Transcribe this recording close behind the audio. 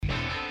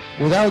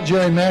Without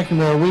Jerry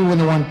McNamara, we would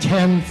have won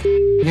 10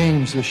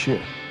 games this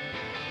year.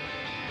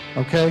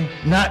 Okay?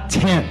 Not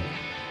 10.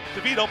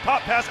 DeVito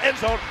pop pass end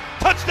zone,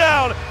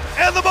 touchdown,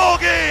 and the ball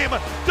game.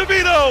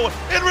 DeVito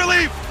in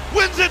relief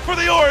wins it for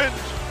the Orange.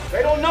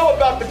 They don't know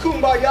about the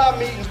kumbaya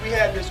meetings we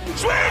had this week.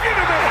 Swing and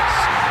a miss.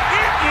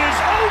 It is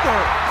over.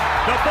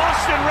 The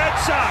Boston Red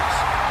Sox,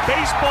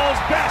 baseball's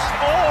best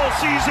all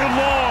season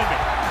long.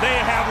 They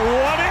have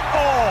won it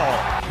all.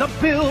 The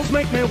Bills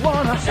make me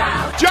wanna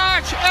shout.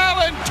 Josh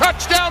Allen,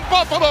 touchdown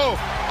Buffalo.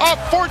 A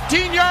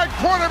 14-yard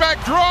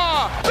quarterback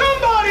draw.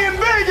 Somebody in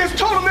Vegas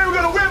told them they were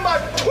going to win by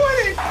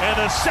 20. And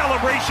the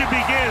celebration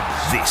begins.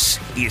 This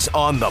is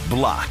On the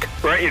Block.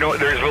 Right,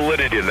 there's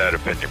validity in that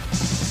opinion.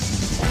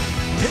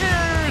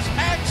 Here's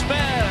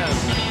X-Men.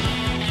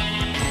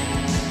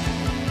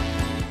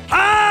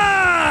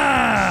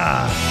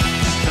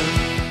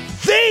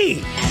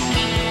 The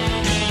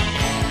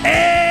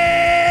Air.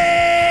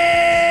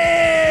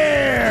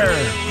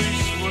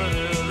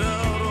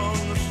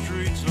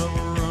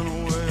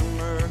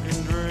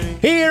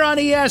 Here on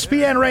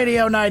ESPN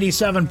Radio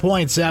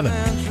 97.7,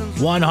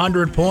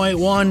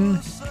 100.1,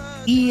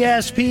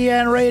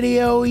 ESPN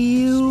Radio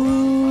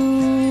Utica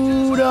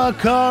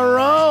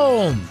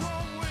Rome.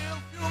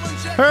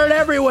 Heard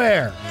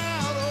everywhere.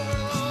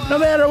 No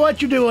matter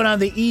what you're doing on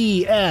the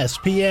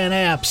ESPN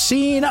app.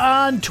 Seen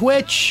on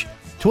Twitch,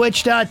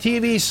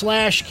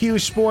 twitch.tv/Q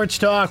Sports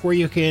Talk, where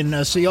you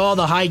can see all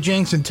the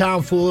hijinks and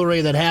tomfoolery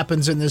that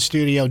happens in this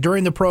studio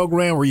during the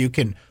program, where you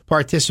can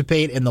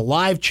participate in the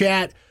live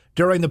chat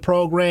during the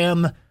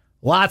program.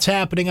 Lots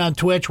happening on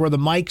Twitch where the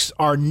mics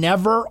are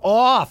never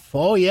off.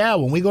 Oh, yeah,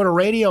 when we go to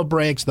radio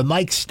breaks, the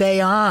mics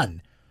stay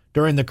on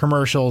during the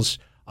commercials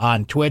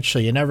on Twitch, so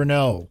you never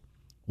know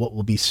what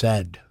will be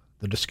said,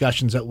 the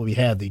discussions that will be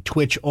had, the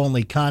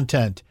Twitch-only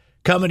content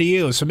coming to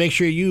you. So make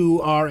sure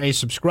you are a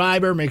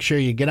subscriber. Make sure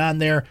you get on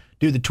there,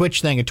 do the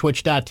Twitch thing at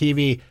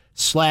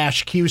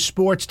twitch.tv/Q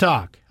Sports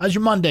Talk. How's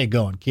your Monday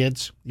going,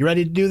 kids? You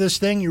ready to do this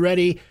thing? You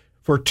ready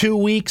for 2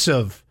 weeks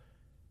of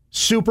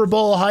Super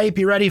Bowl hype?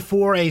 You ready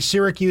for a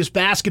Syracuse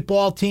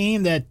basketball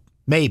team that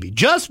maybe,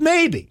 just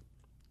maybe,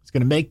 is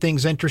going to make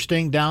things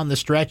interesting down the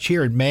stretch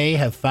here? It may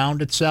have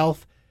found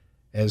itself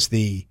as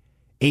the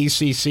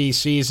ACC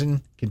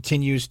season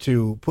continues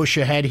to push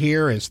ahead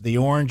here, as the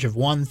Orange have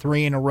won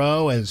 3 in a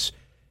row, as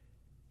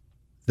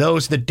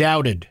those that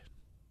doubted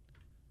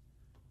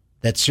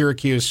that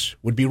Syracuse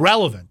would be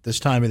relevant this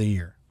time of the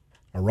year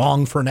are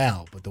wrong for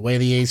now. But the way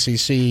the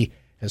ACC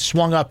has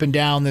swung up and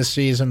down this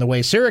season, the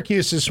way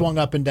Syracuse has swung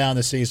up and down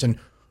this season,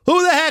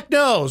 who the heck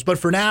knows? But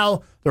for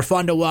now, they're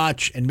fun to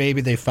watch, and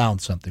maybe they found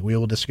something. We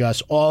will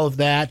discuss all of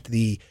that,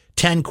 the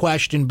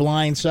 10-question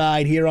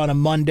blindside here on a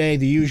Monday,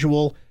 the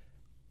usual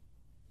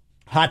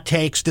hot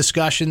takes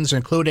discussions,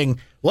 including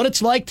what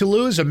it's like to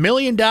lose $1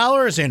 million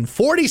in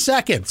 40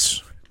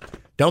 seconds.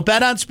 Don't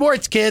bet on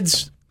sports,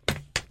 kids.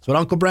 That's what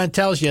Uncle Brent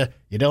tells you.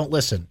 You don't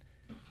listen.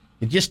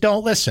 You just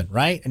don't listen,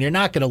 right? And you're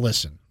not going to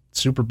listen.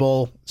 Super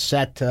Bowl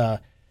set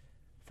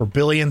for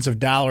billions of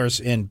dollars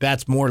in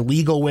bets, more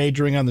legal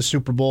wagering on the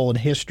Super Bowl in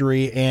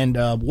history. And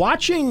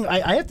watching,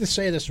 I have to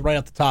say this right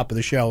at the top of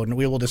the show, and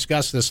we will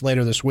discuss this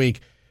later this week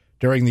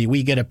during the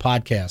We Get It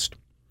podcast.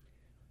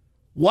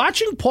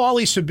 Watching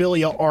Paulie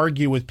Sibilia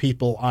argue with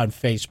people on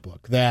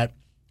Facebook that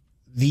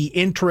the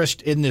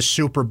interest in this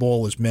Super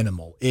Bowl is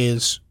minimal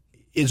is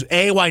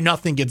A, why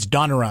nothing gets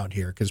done around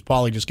here, because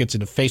Paulie just gets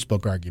into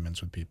Facebook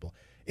arguments with people,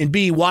 and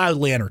B,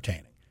 wildly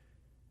entertaining.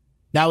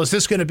 Now, is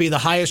this going to be the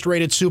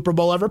highest-rated Super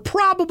Bowl ever?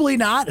 Probably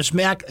not.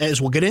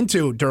 As we'll get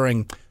into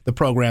during the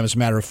program, as a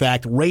matter of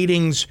fact,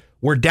 ratings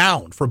were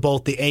down for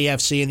both the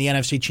AFC and the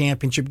NFC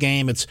Championship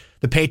game. It's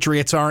the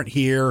Patriots aren't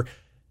here.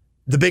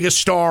 The biggest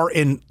star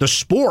in the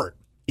sport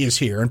is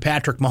here, and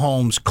Patrick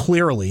Mahomes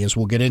clearly, as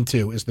we'll get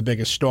into, is the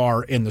biggest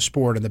star in the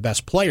sport and the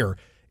best player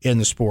in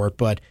the sport.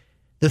 But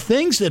the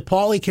things that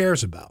Paulie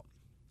cares about,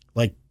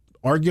 like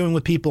arguing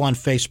with people on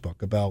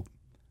Facebook about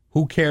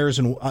who cares,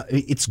 and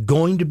it's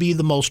going to be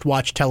the most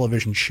watched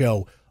television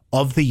show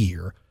of the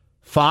year.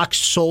 Fox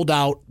sold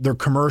out their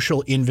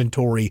commercial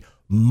inventory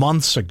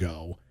months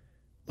ago.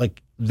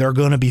 Like, they're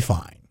going to be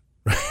fine.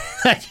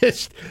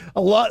 Just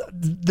a lot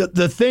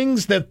the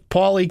things that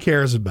Paulie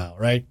cares about,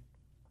 right?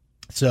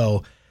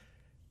 So,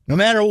 no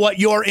matter what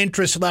your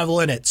interest level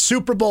in it,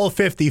 Super Bowl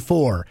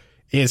 54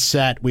 is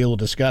set. We will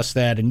discuss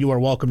that, and you are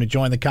welcome to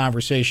join the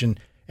conversation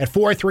at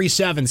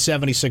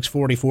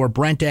 437-7644.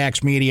 Brent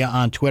Axe Media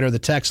on Twitter. The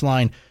text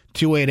line,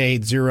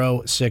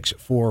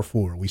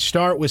 288-0644. We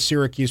start with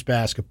Syracuse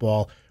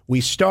basketball.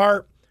 We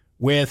start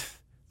with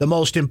the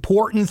most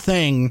important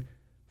thing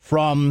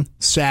from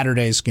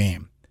Saturday's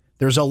game.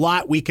 There's a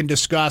lot we can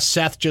discuss.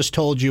 Seth just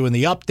told you in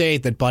the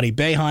update that Buddy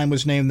Boeheim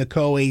was named the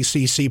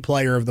co-ACC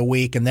Player of the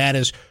Week, and that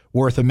is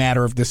worth a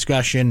matter of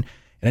discussion.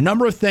 And a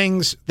number of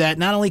things that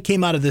not only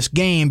came out of this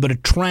game, but a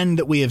trend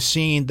that we have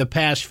seen the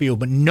past few,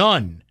 but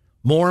none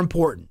more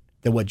important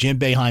than what Jim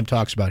Boeheim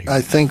talks about here.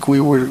 I think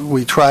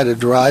we tried to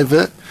drive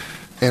it,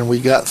 and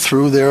we got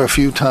through there a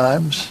few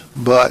times,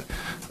 but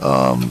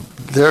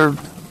their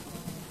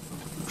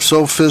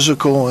so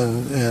physical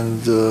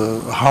and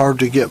hard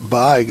to get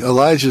by.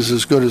 Elijah's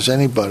as good as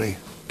anybody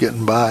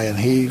getting by, and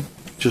he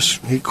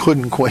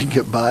couldn't quite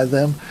get by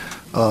them.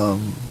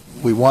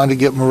 We wanted to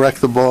get Marek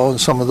the ball in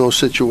some of those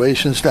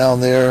situations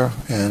down there,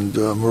 and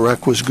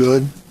Marek was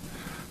good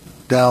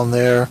down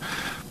there.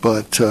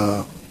 But,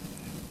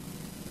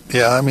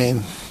 yeah, I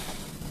mean,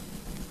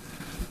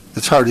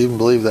 it's hard to even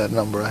believe that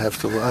number.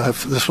 This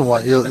is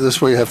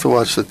where you have to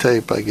watch the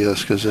tape, I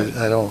guess, because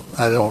I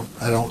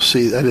didn't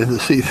see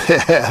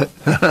that.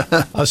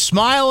 A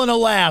smile and a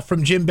laugh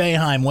from Jim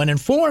Boeheim when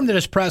informed at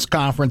his press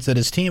conference that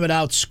his team had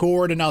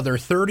outscored another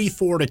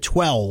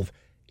 34-12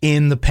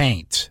 in the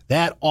paint.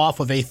 That off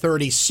of a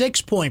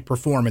 36-point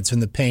performance in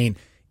the paint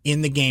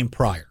in the game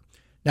prior.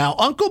 Now,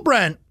 Uncle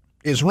Brent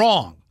is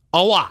wrong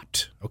a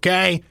lot,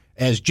 okay?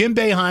 As Jim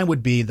Boeheim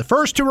would be the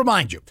first to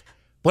remind you.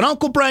 But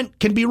Uncle Brent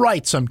can be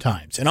right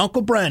sometimes, and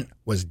Uncle Brent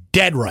was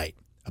dead right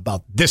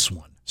about this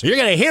one. So you're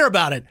going to hear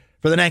about it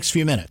for the next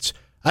few minutes.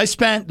 I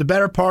spent the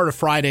better part of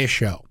Friday's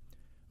show.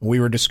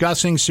 We were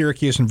discussing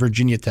Syracuse and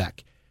Virginia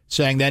Tech,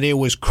 saying that it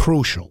was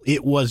crucial.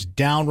 It was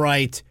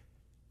downright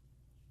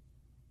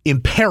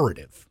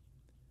imperative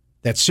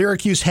that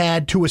Syracuse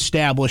had to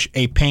establish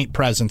a paint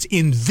presence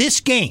in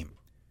this game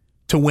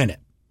to win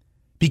it,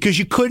 because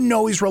you couldn't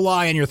always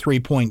rely on your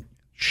three-point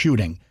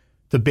shooting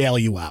to bail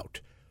you out.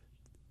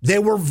 They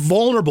were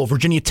vulnerable,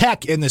 Virginia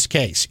Tech in this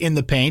case, in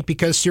the paint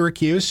because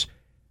Syracuse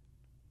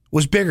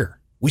was bigger.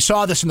 We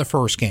saw this in the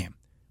first game.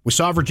 We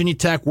saw Virginia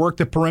Tech work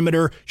the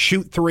perimeter,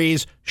 shoot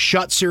threes,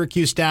 shut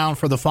Syracuse down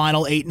for the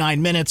final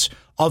 8-9 minutes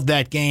of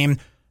that game.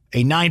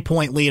 A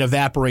 9-point lead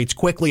evaporates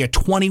quickly. A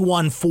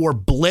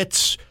 21-4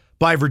 blitz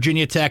by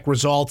Virginia Tech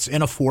results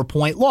in a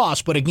 4-point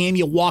loss. But a game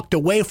you walked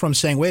away from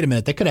saying, wait a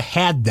minute, they could have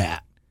had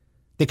that.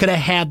 They could have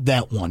had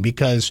that one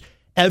because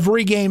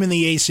every game in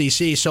the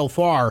ACC so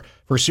far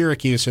for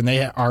Syracuse, and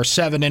they are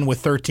 7 in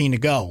with 13 to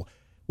go,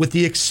 with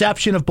the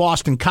exception of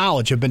Boston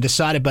College, have been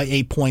decided by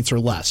 8 points or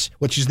less,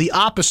 which is the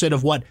opposite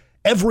of what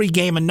every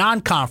game in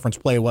non-conference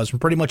play was,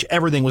 and pretty much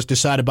everything was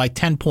decided by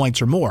 10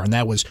 points or more, and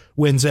that was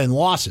wins and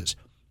losses.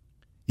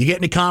 You get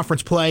into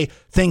conference play,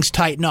 things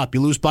tighten up.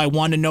 You lose by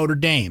 1 to Notre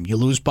Dame. You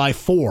lose by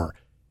 4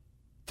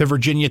 to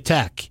Virginia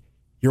Tech.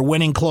 You're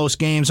winning close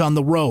games on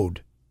the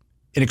road.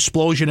 An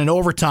explosion in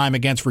overtime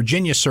against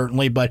Virginia,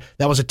 certainly, but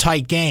that was a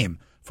tight game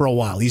for a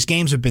while. These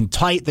games have been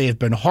tight. They have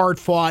been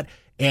hard-fought,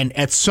 and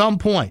at some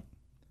point,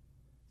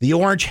 the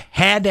Orange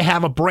had to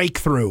have a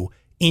breakthrough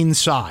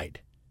inside,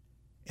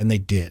 and they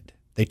did.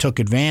 They took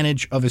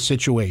advantage of a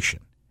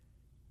situation.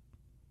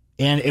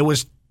 And it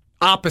was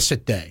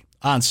opposite day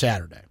on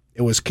Saturday.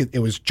 It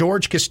was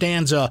George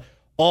Costanza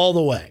all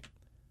the way.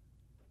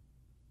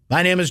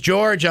 My name is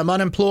George. I'm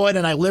unemployed,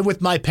 and I live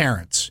with my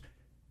parents.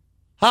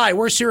 Hi,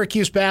 we're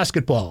Syracuse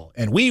basketball,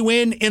 and we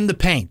win in the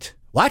paint.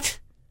 What?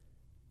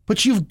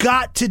 But you've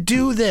got to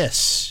do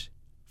this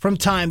from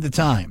time to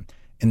time.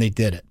 And they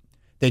did it.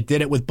 They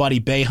did it with Buddy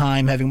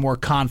Boeheim having more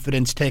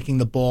confidence taking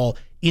the ball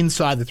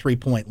inside the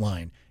three-point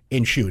line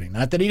in shooting.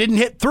 Not that he didn't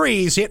hit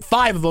threes. He hit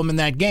 5 of them in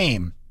that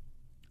game.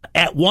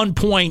 At one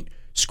point,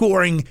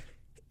 scoring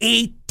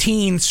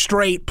 18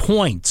 straight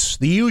points.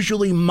 The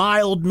usually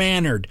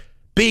mild-mannered,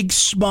 big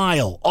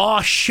smile,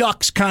 aw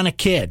shucks kind of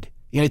kid.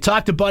 You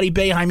talk to Buddy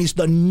Boeheim, he's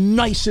the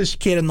nicest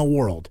kid in the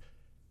world.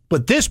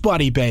 But this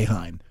Buddy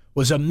Boeheim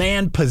was a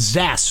man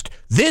possessed.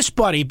 This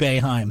Buddy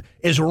Boeheim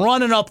is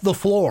running up the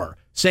floor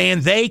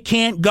saying they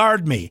can't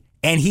guard me,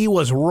 and he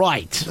was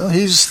right.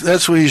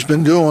 That's what he's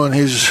been doing.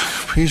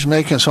 He's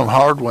making some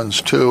hard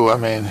ones too. I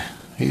mean,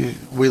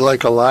 we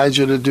like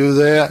Elijah to do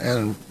that,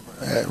 and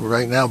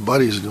right now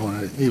Buddy's doing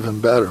it even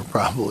better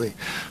probably.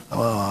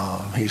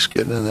 He's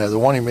getting in there. The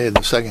one he made in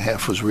the second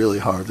half was really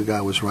hard. The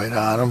guy was right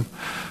on him.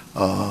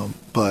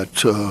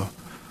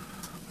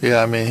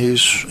 Yeah, I mean,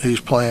 he's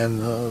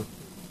playing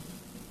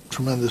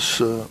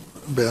tremendous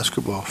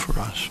basketball for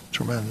us.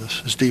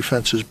 Tremendous. His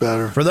defense is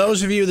better. For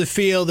those of you that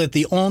feel that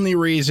the only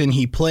reason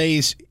he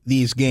plays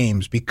these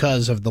games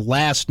because of the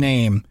last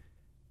name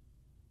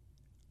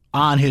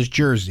on his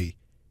jersey,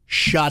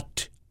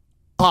 shut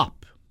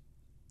up.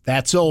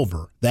 That's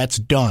over. That's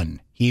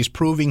done. He's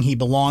proving he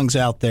belongs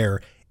out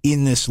there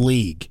in this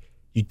league.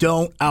 You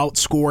don't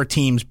outscore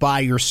teams by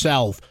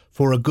yourself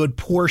for a good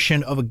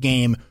portion of a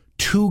game,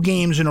 2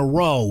 games in a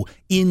row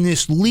in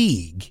this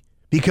league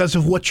because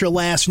of what your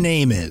last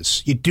name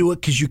is. You do it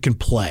because you can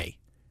play.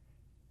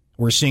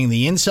 We're seeing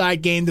the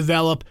inside game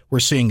develop. We're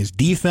seeing his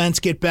defense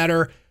get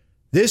better.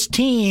 This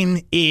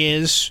team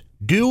is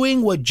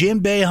doing what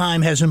Jim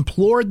Boeheim has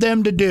implored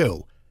them to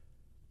do.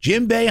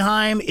 Jim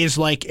Boeheim is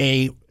like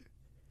a...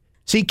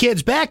 See,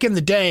 kids, back in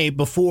the day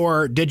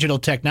before digital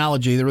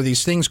technology, there were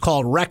these things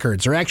called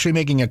records. They're actually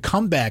making a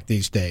comeback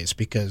these days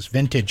because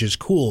vintage is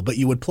cool. But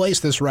you would place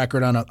this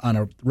record on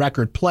a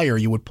record player.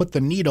 You would put the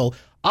needle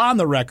on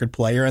the record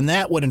player, and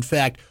that would, in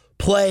fact,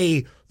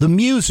 play the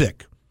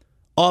music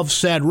of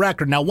said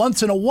record. Now,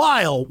 once in a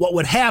while, what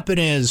would happen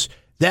is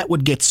that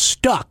would get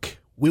stuck.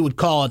 We would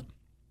call it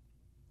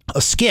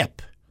a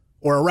skip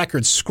or a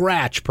record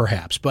scratch,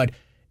 perhaps. And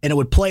it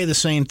would play the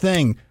same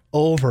thing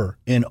over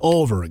and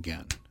over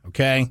again,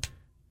 okay?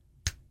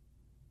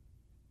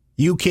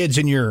 You kids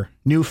in your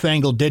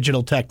newfangled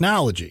digital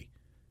technology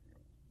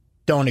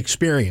don't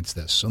experience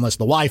this unless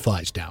the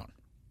Wi-Fi's down.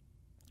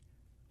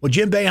 Well,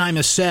 Jim Boeheim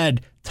has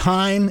said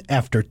time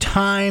after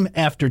time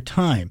after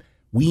time,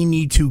 we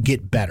need to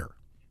get better.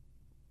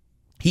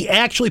 He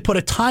actually put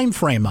a time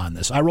frame on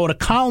this. I wrote a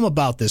column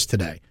about this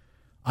today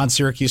on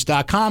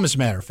Syracuse.com, as a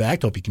matter of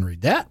fact. Hope you can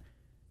read that.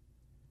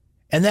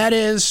 And that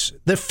is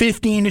the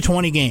 15 to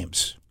 20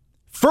 games.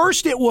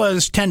 First, it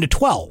was 10 to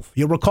 12.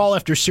 You'll recall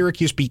after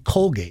Syracuse beat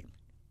Colgate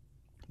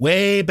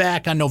way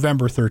back on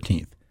November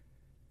 13th.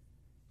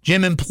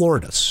 Jim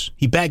implored us.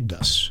 He begged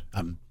us.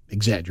 I'm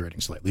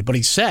exaggerating slightly, but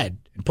he said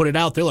and put it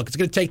out there, look, it's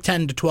going to take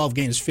 10 to 12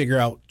 games to figure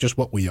out just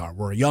what we are.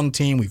 We're a young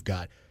team. We've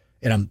got,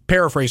 and I'm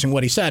paraphrasing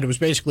what he said. It was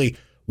basically,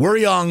 we're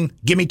young.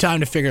 Give me time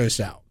to figure this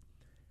out.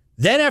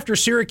 Then after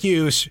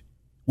Syracuse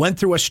went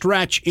through a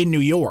stretch in New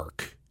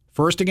York,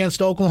 first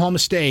against Oklahoma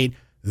State,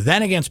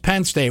 then against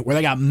Penn State, where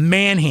they got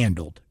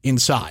manhandled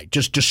inside,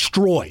 just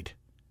destroyed.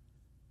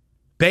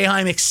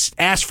 Boeheim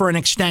asked for an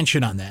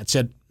extension on that,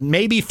 said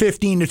maybe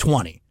 15 to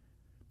 20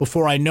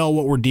 before I know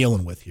what we're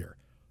dealing with here.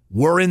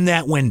 We're in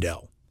that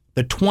window.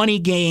 The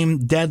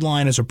 20-game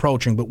deadline is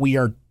approaching, but we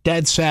are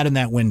dead set in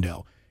that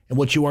window. And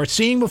what you are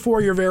seeing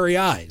before your very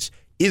eyes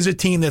is a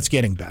team that's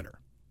getting better,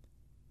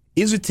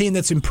 is a team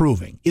that's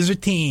improving, is a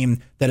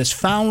team that has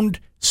found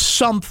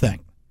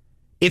something.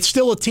 It's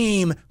still a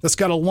team that's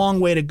got a long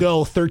way to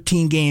go,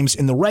 13 games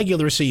in the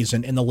regular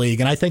season in the league,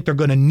 and I think they're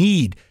going to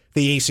need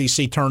the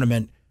ACC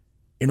tournament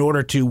in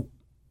order to,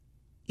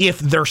 if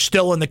they're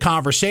still in the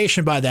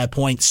conversation by that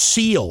point,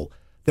 seal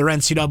their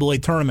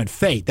NCAA tournament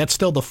fate. That's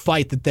still the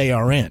fight that they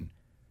are in.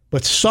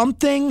 But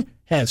something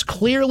has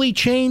clearly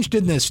changed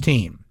in this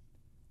team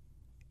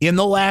in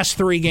the last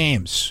 3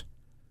 games.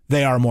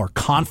 They are more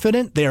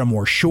confident. They are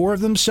more sure of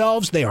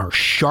themselves. They are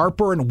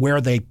sharper in where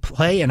they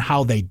play and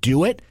how they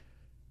do it.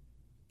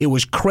 It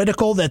was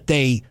critical that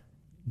they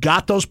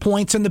got those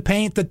points in the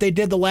paint that they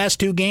did the last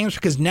 2 games,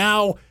 because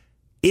now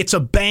it's a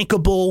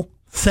bankable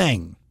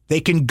thing. They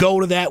can go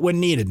to that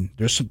when needed.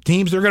 There's some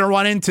teams they're going to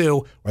run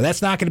into where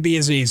that's not going to be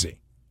as easy.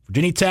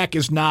 Virginia Tech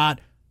is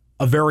not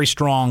a very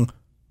strong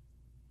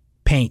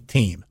paint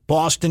team.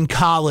 Boston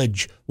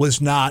College was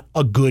not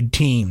a good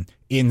team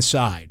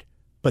inside.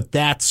 But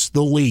that's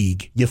the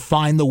league. You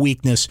find the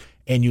weakness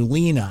and you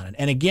lean on it.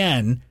 And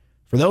again,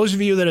 for those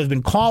of you that have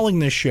been calling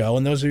this show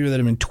and those of you that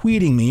have been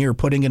tweeting me or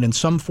putting it in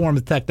some form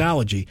of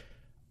technology,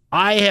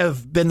 I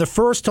have been the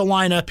first to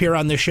line up here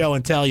on this show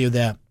and tell you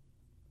that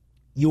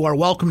you are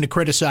welcome to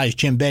criticize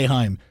Jim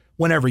Boeheim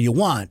whenever you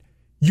want.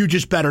 You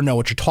just better know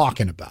what you're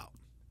talking about.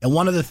 And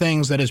one of the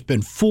things that has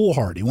been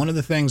foolhardy, one of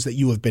the things that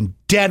you have been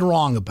dead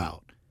wrong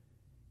about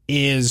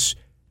is,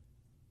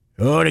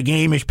 the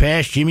game has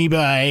passed Jimmy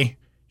by.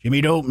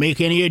 Jimmy don't make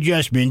any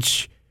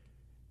adjustments.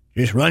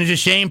 Just runs the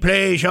same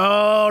plays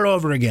all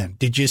over again.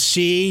 Did you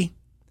see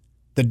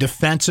the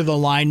defensive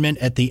alignment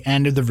at the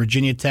end of the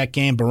Virginia Tech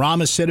game?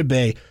 Barama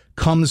Sidibe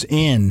comes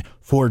in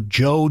for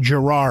Joe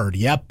Girard.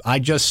 Yep, I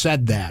just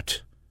said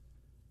that.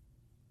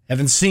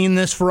 Haven't seen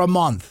this for a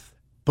month,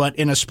 but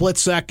in a split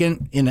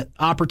second, in an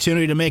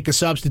opportunity to make a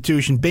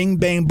substitution, bing,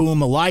 bang,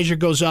 boom, Elijah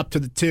goes up to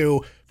the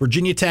 2.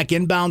 Virginia Tech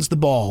inbounds the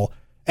ball.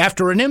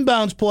 After an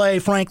inbounds play,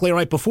 frankly,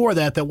 right before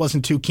that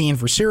wasn't too keen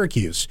for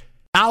Syracuse.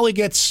 Ollie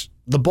gets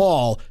the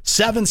ball,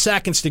 7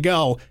 seconds to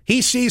go.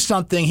 He sees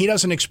something he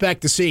doesn't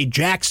expect to see,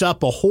 jacks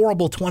up a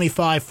horrible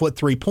 25-foot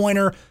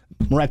three-pointer.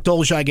 Marek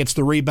Dolezaj gets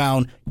the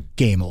rebound.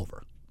 Game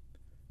over.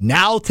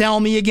 Now tell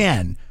me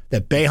again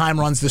that Boeheim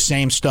runs the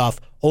same stuff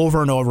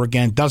over and over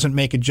again, doesn't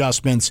make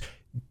adjustments,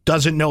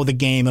 doesn't know the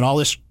game, and all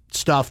this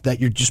stuff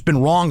that you've just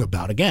been wrong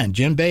about. Again,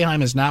 Jim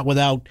Boeheim is not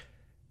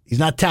he's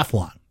not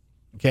Teflon.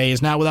 Okay,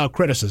 he's not without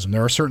criticism.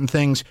 There are certain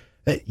things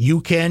that you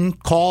can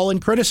call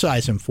and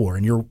criticize him for,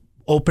 and you're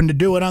open to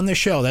do it on this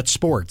show. That's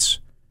sports.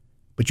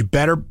 But you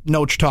better know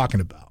what you're talking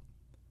about.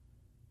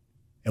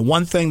 And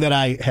one thing that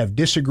I have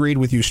disagreed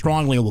with you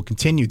strongly and will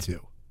continue to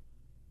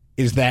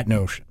is that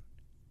notion.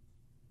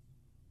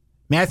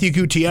 Matthew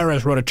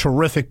Gutierrez wrote a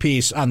terrific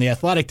piece on The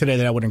Athletic today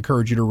that I would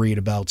encourage you to read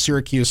about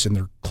Syracuse and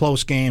their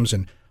close games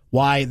and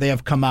why they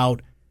have come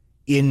out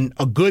in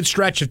a good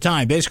stretch of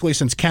time, basically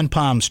since Ken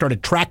Pom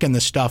started tracking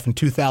this stuff in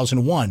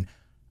 2001,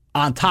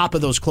 on top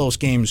of those close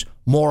games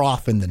more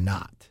often than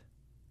not.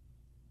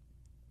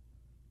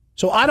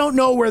 So I don't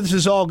know where this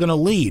is all going to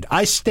lead.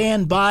 I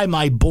stand by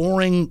my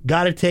boring,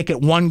 got to take it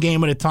one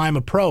game at a time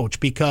approach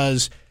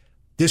because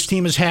this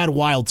team has had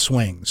wild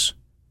swings.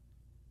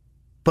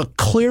 But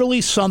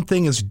clearly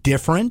something is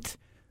different.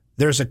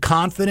 There's a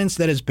confidence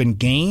that has been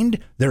gained.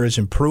 There is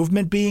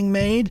improvement being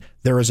made.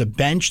 There is a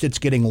bench that's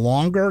getting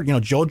longer.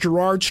 Joe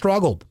Girard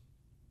struggled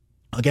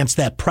against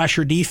that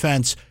pressure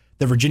defense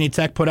that Virginia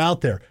Tech put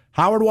out there.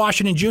 Howard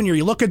Washington Jr.,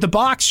 you look at the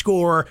box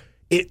score,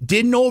 it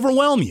didn't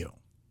overwhelm you.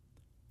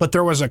 But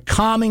there was a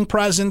calming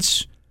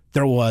presence.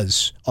 There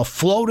was a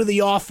flow to the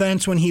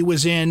offense when he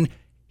was in.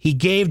 He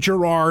gave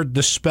Girard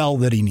the spell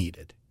that he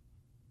needed.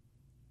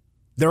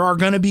 there are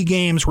going to be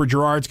games where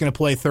Girard's going to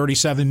play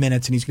 37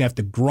 minutes and he's going to have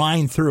to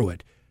grind through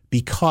it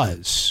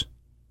because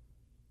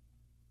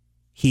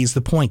he's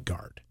the point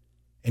guard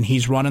and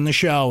he's running the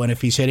show. And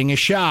if he's hitting his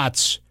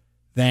shots,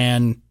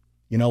 then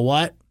you know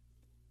what?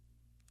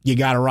 You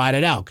got to ride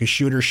it out because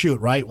shoot or shoot,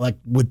 right? Like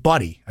with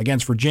Buddy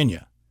against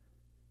Virginia.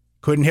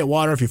 Couldn't hit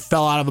water if you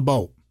fell out of a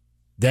boat.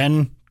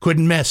 Then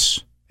couldn't miss.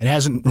 It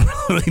hasn't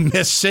really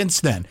missed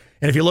since then.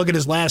 And if you look at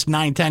his last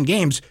 9-10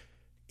 games,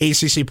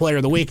 ACC Player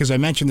of the Week, as I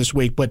mentioned this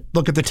week, but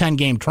look at the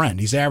 10-game trend.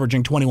 He's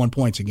averaging 21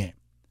 points a game.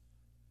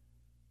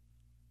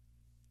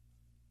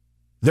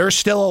 There's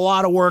still a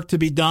lot of work to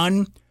be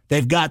done.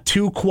 They've got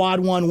 2 quad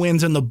 1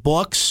 wins in the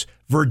books.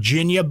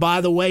 Virginia,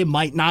 by the way,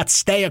 might not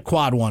stay a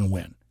quad 1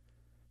 win.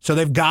 So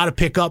they've got to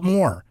pick up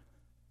more.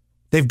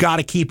 They've got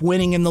to keep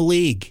winning in the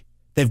league.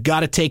 They've got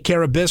to take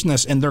care of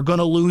business, and they're going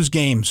to lose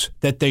games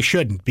that they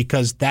shouldn't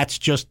because that's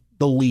just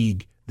the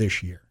league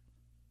this year.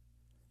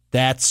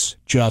 That's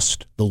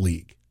just the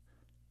league.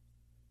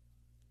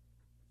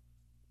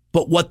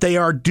 But what they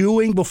are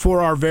doing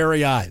before our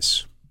very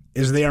eyes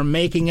is they are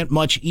making it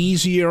much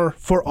easier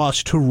for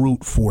us to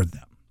root for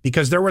them.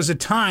 Because there was a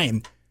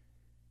time,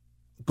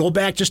 go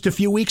back just a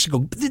few weeks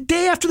ago, the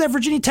day after that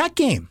Virginia Tech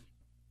game,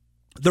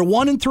 they're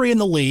 1-3 in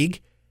the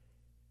league.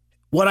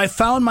 What I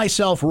found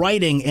myself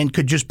writing and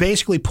could just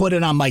basically put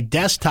it on my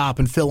desktop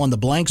and fill in the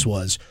blanks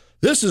was,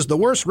 this is the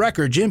worst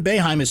record Jim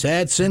Boeheim has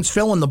had since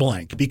fill in the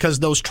blank, because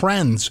those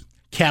trends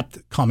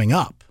kept coming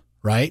up,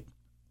 right?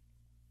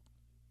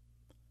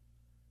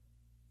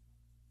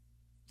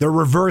 They're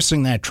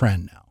reversing that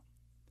trend now.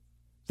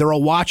 They're a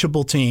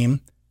watchable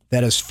team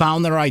that has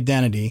found their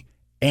identity,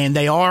 and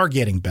they are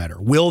getting better.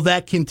 Will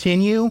that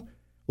continue?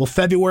 Well,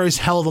 February's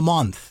hell of a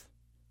month.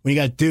 When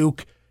you got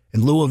Duke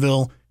and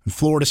Louisville and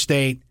Florida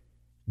State,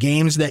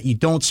 games that you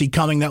don't see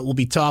coming that will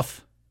be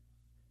tough.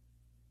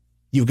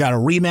 You've got a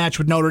rematch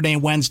with Notre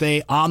Dame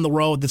Wednesday on the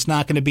road that's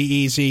not going to be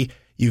easy.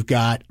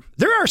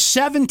 There are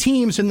 7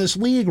 teams in this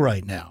league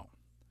right now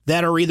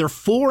that are either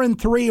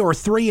 4-3 or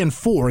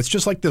 3-4. It's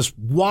just like this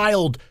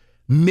wild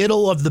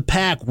middle of the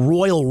pack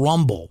Royal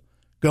Rumble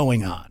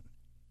going on.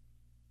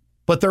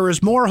 But there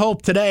is more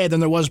hope today than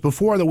there was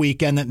before the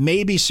weekend that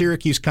maybe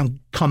Syracuse can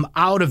come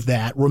out of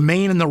that,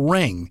 remain in the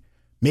ring,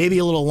 maybe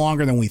a little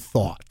longer than we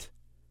thought.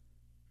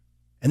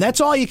 And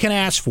that's all you can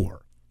ask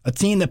for. A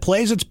team that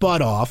plays its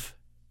butt off,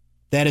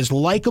 that is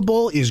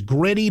likable, is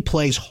gritty,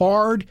 plays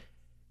hard,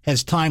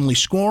 has timely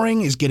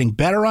scoring, is getting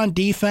better on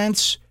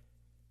defense,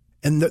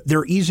 and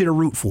they're easy to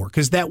root for,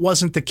 because that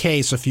wasn't the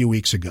case a few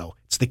weeks ago.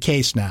 It's the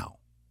case now.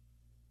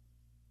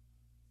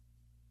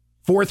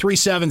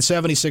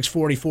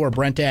 437-7644,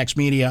 Brent Axe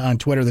Media on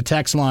Twitter. The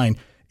text line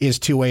is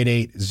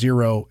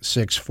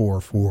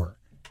 288-0644.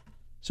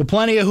 So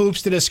plenty of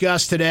hoops to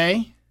discuss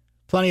today.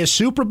 Plenty of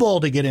Super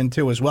Bowl to get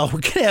into as well.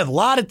 We're going to have a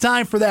lot of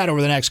time for that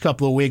over the next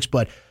couple of weeks,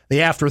 but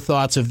the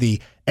afterthoughts of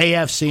the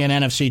AFC and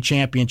NFC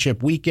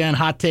Championship weekend,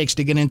 hot takes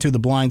to get into, the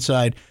blind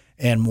side,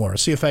 and more.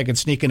 See if I can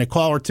sneak in a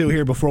call or two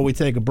here before we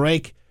take a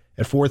break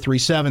at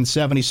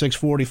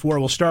 437-7644.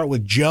 We'll start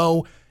with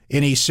Joe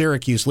in East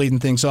Syracuse, leading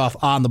things off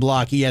on the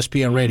block,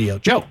 ESPN Radio.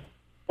 Joe.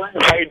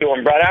 How you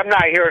doing, Brad? I'm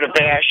not here to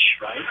bash,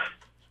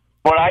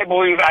 but I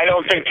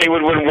don't think they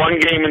would win one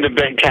game in the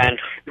Big Ten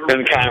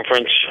in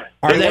conference.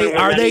 Are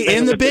they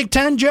in the Big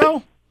Ten,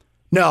 Joe?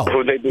 No,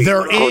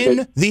 they're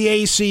in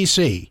the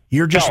ACC.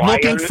 You're just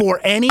looking for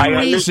any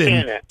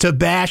reason to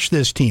bash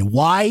this team.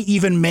 Why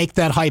even make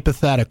that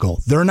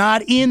hypothetical? They're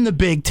not in the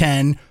Big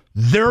Ten.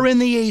 They're in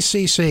the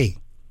ACC.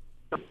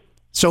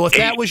 So if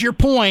that was your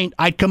point,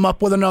 I'd come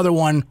up with another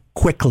one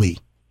quickly.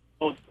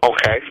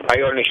 Okay,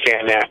 I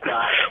understand that.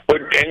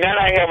 And then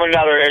I have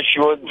another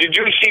issue. Did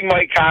you see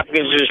Mike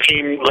Hopkins'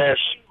 team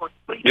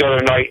the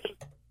other night?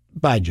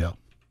 Bye, Joe.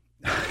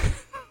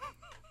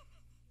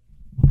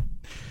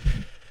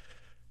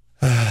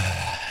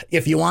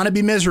 If you want to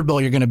be miserable,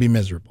 you're going to be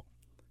miserable.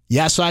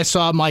 Yes, I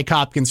saw Mike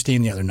Hopkins'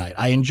 team the other night.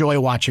 I enjoy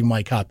watching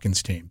Mike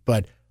Hopkins' team.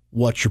 But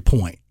what's your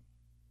point?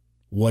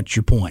 What's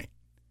your point?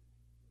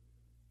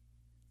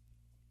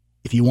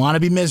 If you want to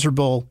be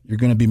miserable, you're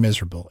going to be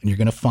miserable, and you're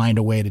going to find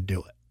a way to do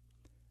it.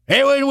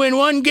 They wouldn't win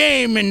one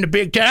game in the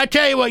Big Ten. I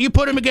tell you what, you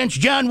put them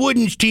against John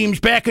Wooden's teams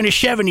back in the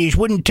 70s,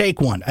 wouldn't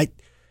take one.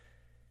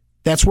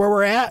 That's where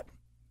we're at.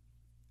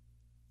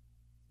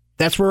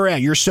 That's where we're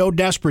at. You're so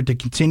desperate to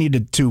continue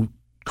to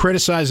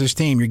criticize this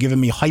team. You're giving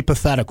me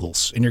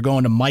hypotheticals, and you're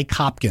going to Mike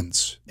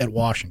Hopkins at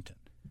Washington.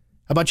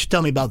 How about you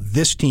tell me about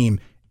this team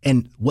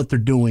and what they're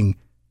doing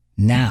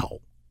now,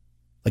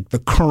 like the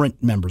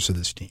current members of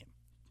this team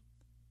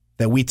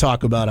that we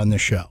talk about on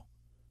this show.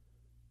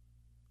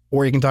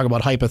 Or you can talk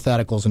about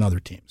hypotheticals and other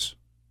teams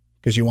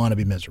because you want to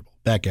be miserable.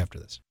 Back after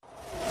this.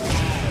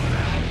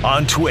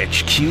 On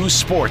Twitch, Q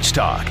Sports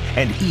Talk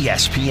and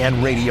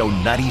ESPN Radio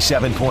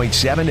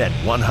 97.7 and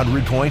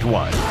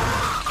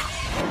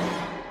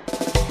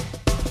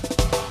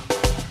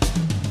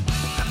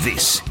 100.1.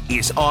 This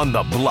is On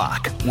the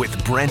Block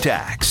with Brent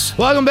Axe.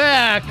 Welcome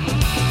back.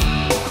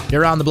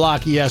 You're On the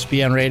Block,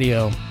 ESPN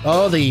Radio.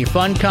 Oh, the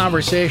fun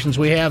conversations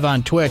we have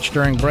on Twitch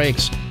during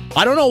breaks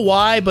I don't know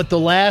why, but the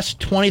last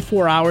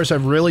 24 hours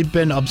I've really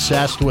been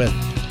obsessed with.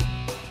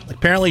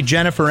 Apparently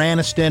Jennifer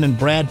Aniston and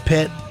Brad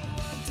Pitt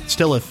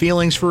still have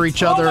feelings for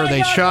each other.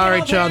 They saw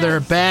each other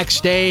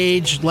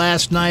backstage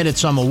last night at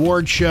some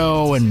award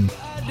show, and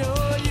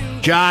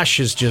Josh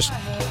is just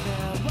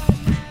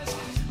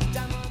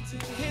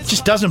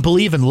doesn't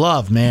believe in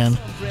love, man.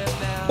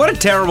 What a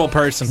terrible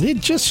person. He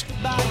just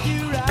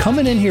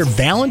coming in here,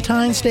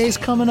 Valentine's Day's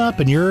coming up,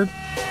 and you're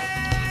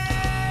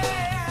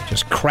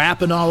just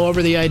crapping all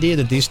over the idea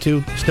that these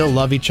two still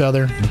love each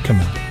other.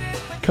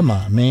 Come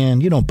on, man.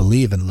 You don't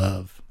believe in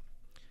love.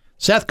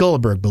 Seth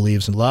Goldberg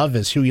believes in love,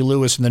 as Huey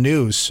Lewis in the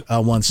News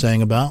once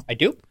sang about. I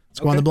do. Let's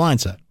go on the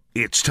blind side.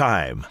 It's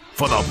time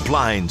for the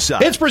blind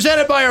side. It's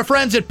presented by our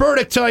friends at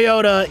Burdick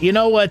Toyota. You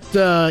know what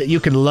you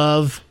can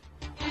love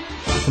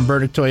from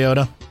Burdick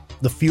Toyota?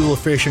 The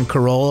fuel-efficient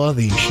Corolla,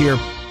 the sheer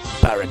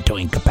power and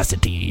towing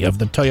capacity of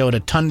the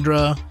Toyota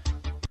Tundra.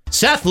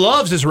 Seth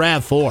loves his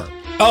RAV4.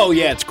 Oh,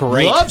 yeah, it's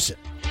great. Loves it.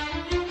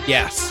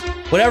 Yes.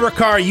 Whatever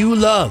car you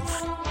love,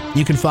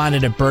 you can find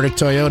it at Burdick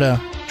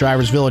Toyota,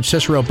 Drivers Village,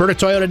 Cicero,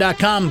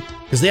 BurdickToyota.com,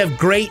 because they have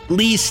great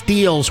lease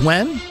deals.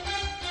 When?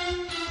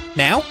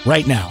 Now?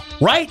 Right now.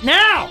 Right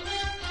now!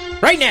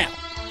 Right now.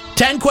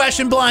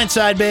 10-question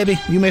blindside, baby.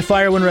 You may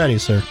fire when ready,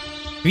 sir.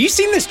 Have you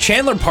seen this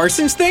Chandler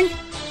Parsons thing?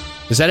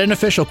 Is that an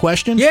official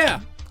question?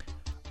 Yeah.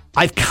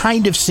 I've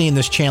kind of seen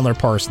this Chandler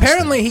Parsons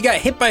Apparently thing. he got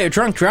hit by a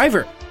drunk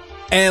driver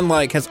and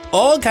has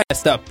all kind of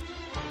stuff,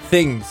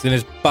 things in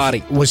his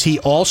body. Was he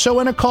also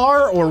in a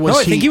car, or was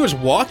I think he was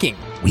walking.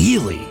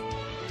 Really?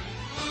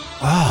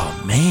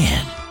 Oh,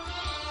 man.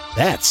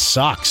 That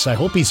sucks. I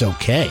hope he's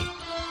okay.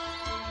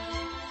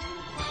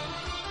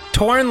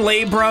 Torn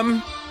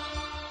labrum,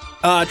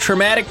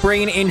 traumatic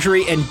brain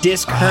injury, and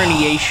disc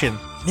herniation.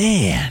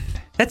 Man.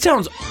 That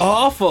sounds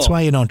awful. That's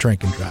why you don't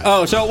drink and drive.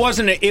 Oh, so it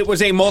wasn't it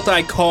was a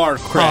multi-car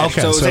crash.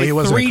 Oh, okay. So it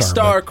was a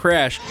 3-star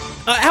crash.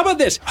 How about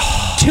this?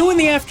 2 in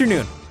the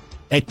afternoon.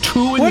 At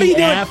 2 in the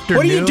afternoon?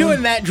 What are you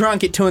doing that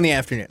drunk at 2 in the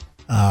afternoon?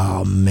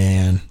 Oh,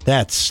 man.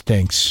 That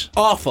stinks.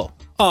 Awful.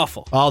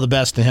 Awful. All the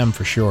best to him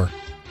for sure.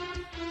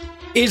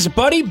 Is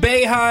Buddy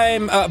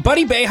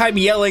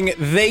Boeheim yelling,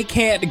 "They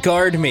can't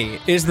guard me,"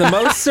 is the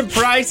most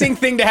surprising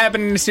thing to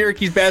happen in a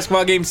Syracuse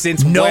basketball game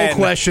since when? No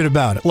question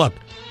about it. Look.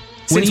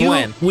 Since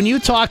when? When you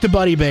talk to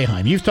Buddy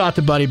Boeheim, you've talked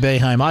to Buddy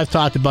Boeheim, I've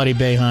talked to Buddy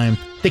Boeheim,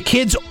 the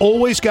kid's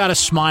always got a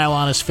smile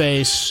on his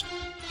face.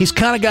 He's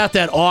kind of got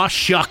that aw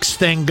shucks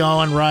thing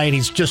going, right?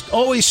 He's just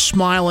always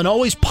smiling,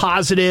 always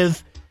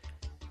positive.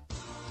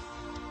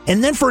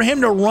 And then for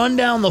him to run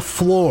down the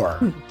floor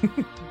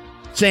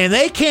saying,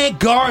 "They can't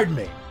guard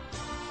me,"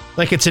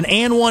 like it's an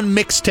And One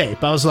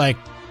mixtape. I was like,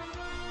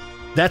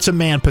 that's a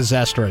man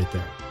possessed right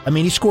there. I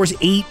mean, he scores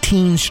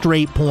 18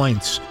 straight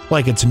points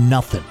like it's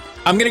nothing.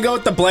 I'm going to go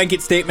with the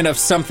blanket statement of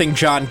something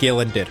John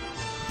Gillen did.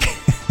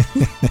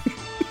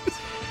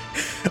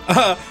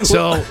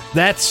 So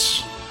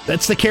that's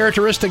the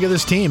characteristic of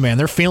this team, man.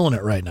 They're feeling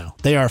it right now.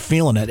 They are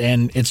feeling it.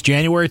 And it's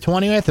January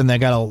 20th, and they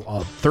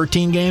got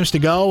 13 games to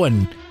go,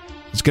 and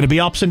it's going to be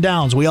ups and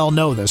downs. We all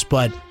know this,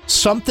 but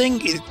something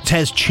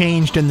has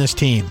changed in this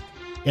team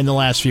in the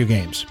last few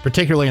games,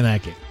 particularly in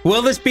that game.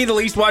 Will this be the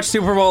least watched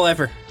Super Bowl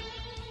ever?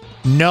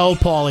 No,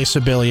 Paulie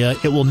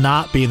Sibilia, it will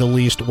not be the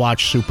least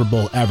watched Super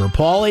Bowl ever.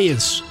 Paulie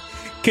is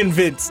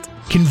convinced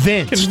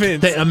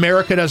that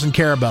America doesn't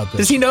care about this.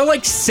 Does he know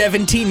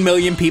 17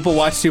 million people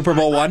watch Super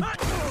Bowl I?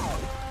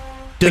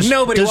 Does he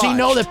watched.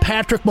 know that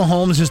Patrick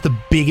Mahomes is the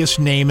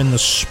biggest name in the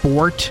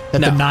sport?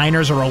 That the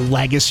Niners are a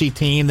legacy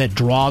team that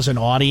draws an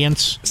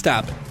audience?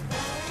 Stop it.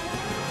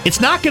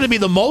 It's not going to be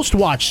the most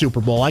watched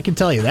Super Bowl, I can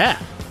tell you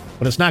that.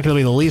 But it's not going to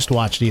be the least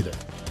watched either.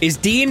 Is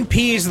Dean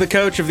Pease the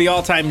coach of the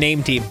all-time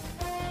name team?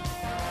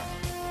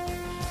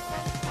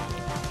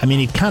 I mean,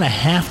 he'd kind of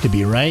have to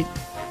be, right?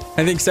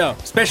 I think so,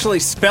 especially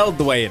spelled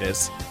the way it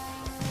is.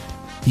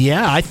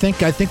 Yeah, I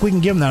think we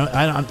can give him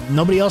that.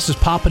 Nobody else is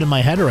popping in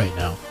my head right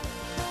now,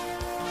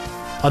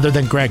 other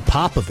than Greg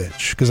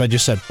Popovich, because I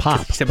just said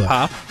Pop. You said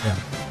Pop? Yeah.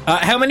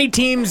 How many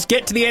teams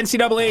get to the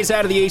NCAAs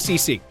out of the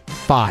ACC?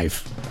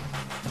 5.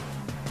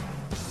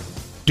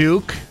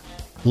 Duke,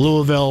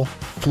 Louisville,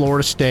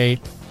 Florida State.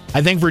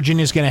 I think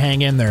Virginia's going to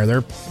hang in there.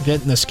 They're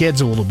hitting the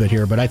skids a little bit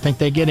here, but I think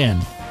they get in.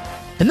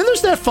 And then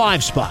there's that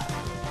 5 spot.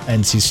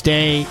 NC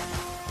State,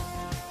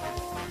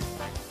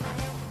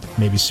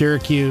 maybe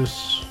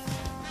Syracuse.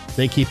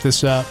 They keep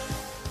this up.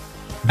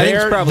 I think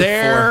it's probably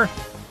there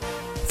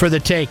for the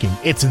taking.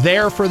 It's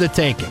there for the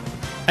taking.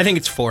 I think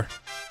it's 4.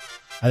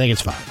 I think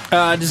it's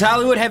 5. Does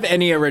Hollywood have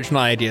any original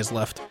ideas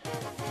left?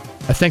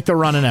 I think they're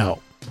running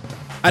out.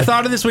 I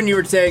thought of this when you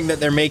were saying that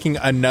they're making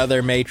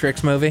another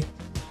Matrix movie.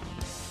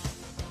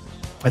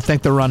 I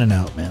think they're running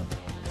out, man.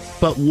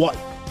 But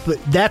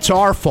that's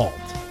our fault,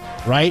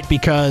 right?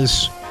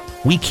 Because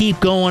we keep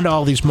going to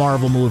all these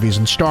Marvel movies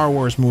and Star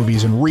Wars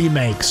movies and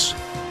remakes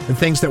and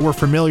things that we're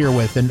familiar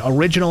with and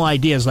original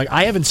ideas. Like,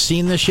 I haven't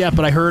seen this yet,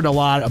 but I heard a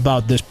lot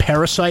about this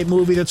Parasite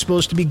movie that's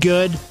supposed to be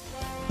good.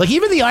 Like,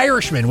 even The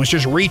Irishman was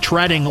just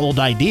retreading old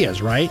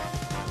ideas, right?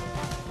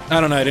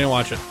 I don't know. I didn't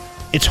watch it.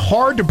 it's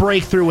hard to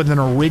break through with an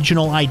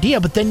original idea,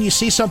 but then you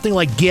see something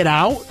like Get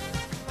Out.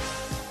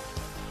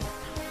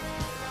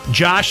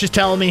 Josh is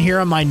telling me here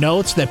on my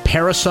notes that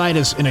Parasite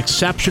is an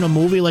exceptional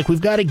movie. Like, we've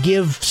got to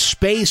give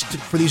space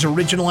for these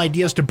original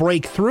ideas to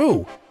break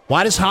through.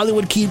 Why does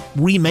Hollywood keep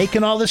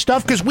remaking all this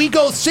stuff? Because we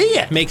go see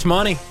it. Makes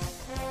money.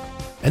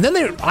 And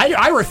then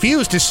I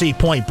refuse to see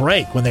Point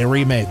Break when they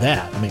remade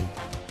that. I mean,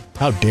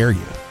 how dare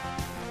you?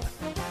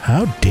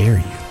 How dare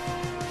you?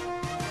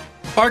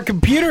 Are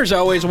computers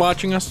always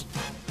watching us?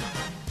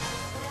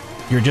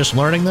 You're just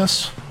learning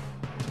this?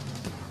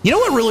 You know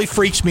what really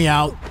freaks me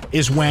out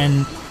is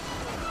when...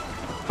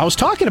 I was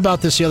talking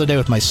about this the other day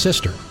with my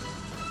sister.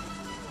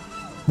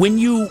 When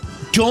you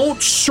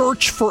don't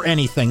search for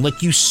anything,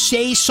 like you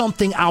say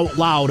something out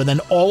loud and then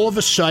all of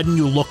a sudden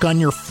you look on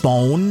your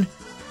phone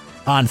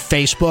on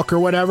Facebook or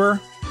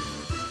whatever.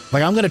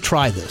 Like, I'm going to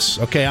try this,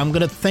 okay? I'm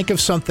going to think of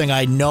something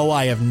I know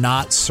I have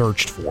not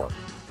searched for.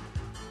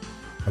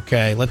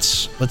 Okay,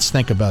 let's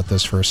think about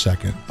this for a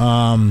second.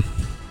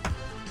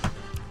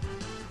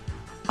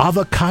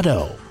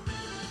 Avocado.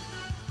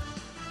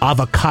 I'm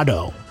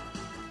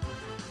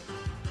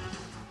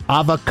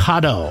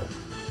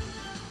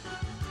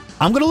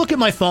going to look at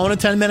my phone in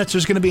 10 minutes.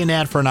 There's going to be an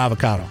ad for an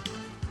avocado.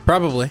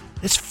 Probably.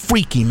 It's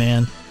freaky,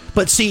 man.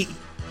 But see,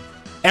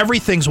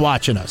 everything's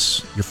watching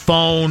us. Your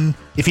phone,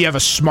 if you have a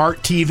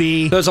smart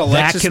TV, those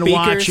Alexa that can speakers.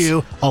 watch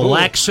you.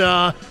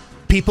 Alexa,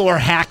 people are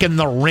hacking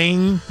the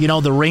Ring,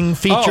 the Ring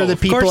feature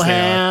that people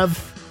have.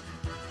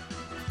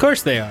 Of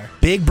course they are.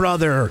 Big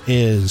Brother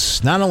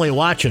is not only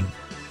watching,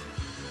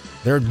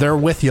 they're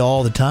with you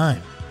all the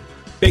time.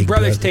 Big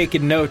Brother's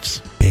taking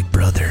notes. Big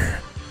Brother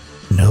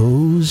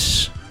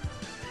knows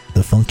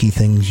the funky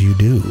things you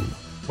do.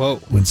 Whoa.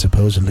 When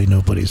supposedly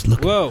nobody's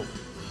looking. Whoa.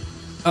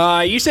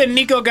 You said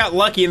Nico got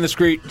lucky in the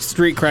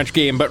Street Crunch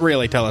game, but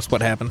really, tell us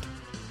what happened.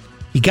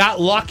 He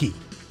got lucky.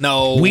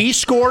 No. We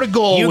scored a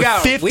goal with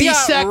 50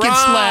 seconds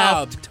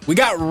left. We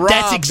got robbed.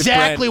 That's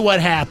exactly what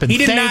happened. He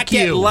did not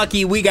get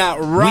lucky. We got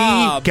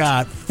robbed. We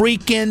got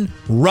freaking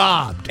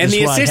robbed. And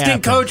the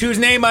assistant coach, whose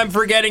name I'm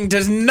forgetting,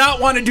 does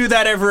not want to do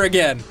that ever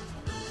again.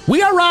 We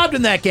got robbed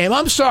in that game.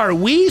 I'm sorry.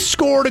 We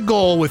scored a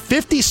goal with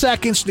 50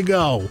 seconds to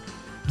go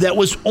that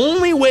was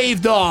only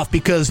waved off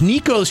because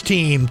Nico's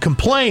team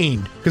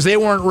complained because they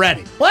weren't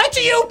ready. Well, that's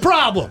a you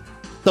problem.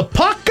 The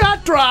puck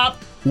got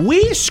dropped.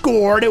 We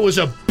scored. It was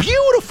a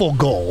beautiful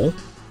goal.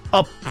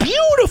 A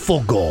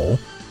beautiful goal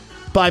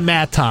by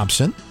Matt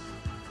Thompson.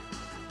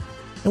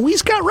 And we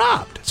just got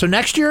robbed. So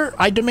next year,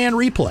 I demand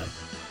replay.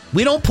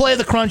 We don't play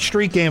the Crunch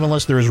Street game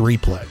unless there is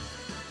replay.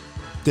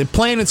 They're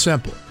plain and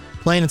simple.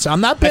 I'm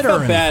not bitter.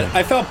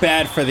 I felt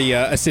bad for the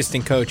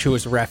assistant coach who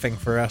was reffing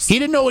for us. He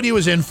didn't know what he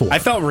was in for. I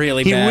felt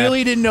really bad. He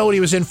really didn't know what he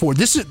was in for.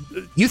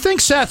 You think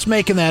Seth's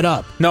making that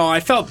up? No, I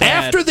felt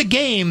bad. After the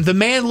game, the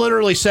man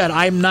literally said,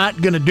 "I'm not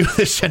going to do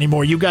this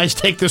anymore. You guys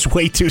take this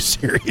way too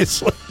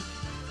seriously."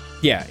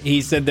 Yeah,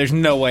 he said, "There's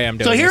no way I'm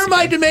doing this." So here are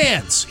my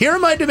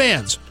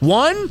demands.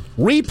 1,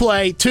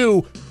 replay.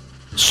 2,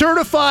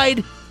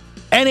 certified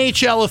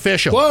NHL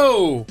official.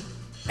 Whoa,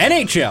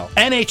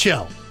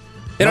 NHL.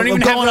 They don't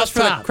even have us for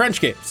the Crunch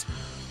games.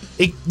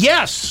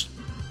 Yes,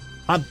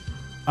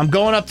 I'm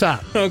going up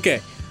top. Okay.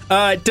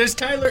 Does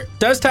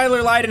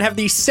Tyler Lydon have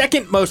the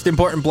second most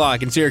important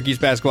block in Syracuse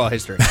basketball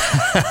history?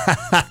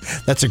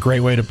 That's a great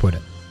way to put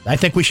it. I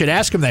think we should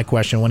ask him that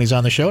question when he's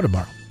on the show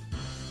tomorrow.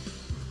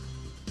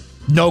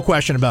 No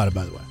question about it,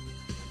 by the way.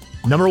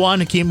 Number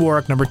 1, Hakeem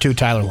Warwick. Number 2,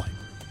 Tyler Lydon.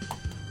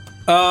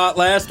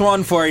 Last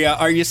one for you.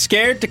 Are you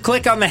scared to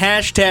click on the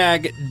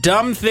hashtag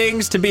dumb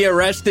things to be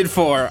arrested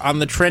for on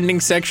the trending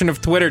section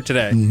of Twitter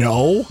today?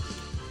 No.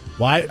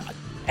 Why?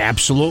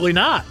 Absolutely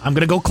not. I'm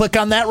going to go click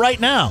on that right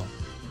now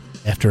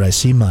after I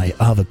see my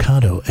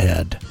avocado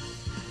ad.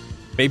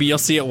 Maybe you'll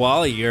see it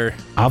while you're...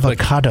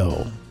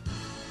 Avocado.